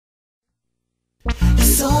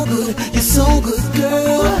you're so good,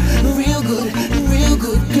 girl. Real good,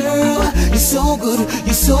 girl. You're so good,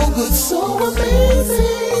 so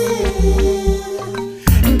amazing.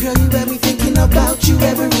 Girl, you got me thinking about you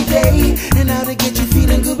every day, and how to get you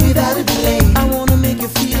feeling good without a delay. I wanna make you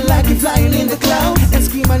feel like you're flying in the clouds, and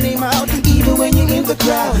scream my name out even when you're in the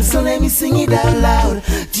crowd. So let me sing it out loud.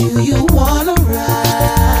 Do you wanna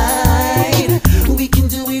ride? We can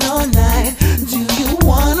do it all night. Do you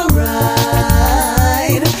wanna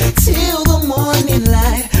ride till the morning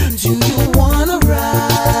light? Do you wanna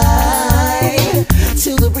ride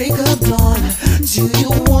till the break of dawn? Do you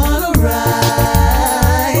wanna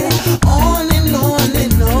ride on and on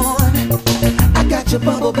and on? I got your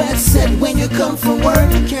bubble bath set when you come from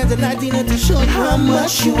work. Can't deny dinner to show how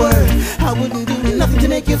much you worth. I wouldn't do nothing to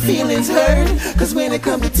make your feelings hurt, cause when it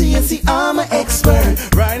comes to TNC, I'm an expert.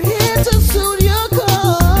 Right here to suit your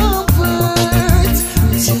comfort.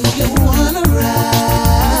 Do you wanna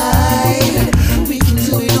ride? We can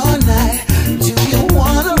do it all night. Do you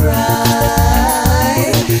wanna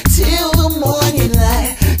ride till the morning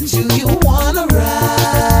light? Do you wanna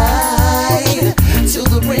ride till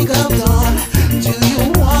the break of dawn? Do you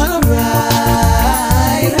wanna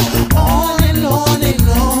ride on and on and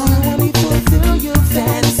on? Let me fulfill your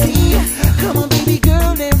fantasy. Come on, baby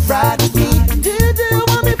girl, and ride with me. Do you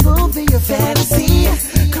want me to fulfill your fantasy?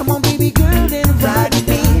 Come on, baby girl, and ride with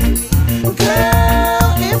me.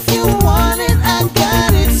 Girl, if you want it, I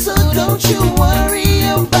got it, so don't you worry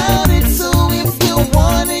about it. So if you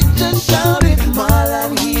want it, just shout it.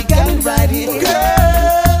 Marlon, he got it right here.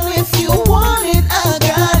 Girl, if you want it, I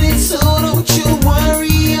got it, so don't you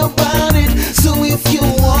worry about it. So if you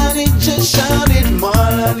want it, just shout it.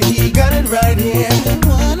 Marlon, he got it right here. You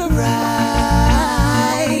wanna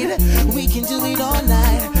ride? We can do it all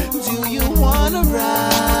night. Do you wanna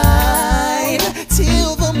ride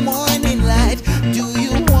till the morning light? Do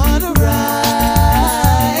you wanna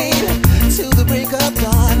ride till the break of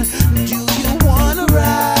dawn? Do you wanna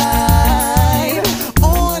ride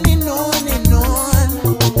on and on and on?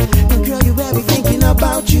 And girl, you have me thinking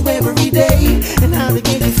about you every day, and how to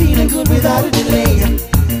get you feeling good without a delay.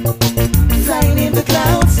 Flying in the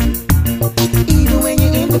clouds, even when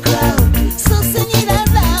you're in the crowd. So sing it out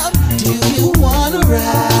loud. Do you wanna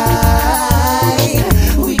ride?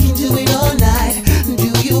 We can do it all night. Do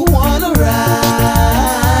you wanna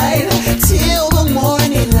ride till the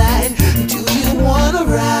morning light? Do you wanna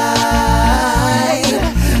ride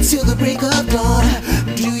till the break of dawn?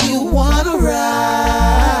 Do you wanna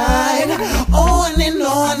ride on and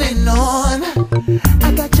on and on?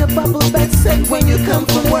 I got your bubble bath set when you come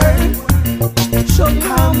from work. Show you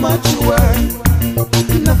how much you worth.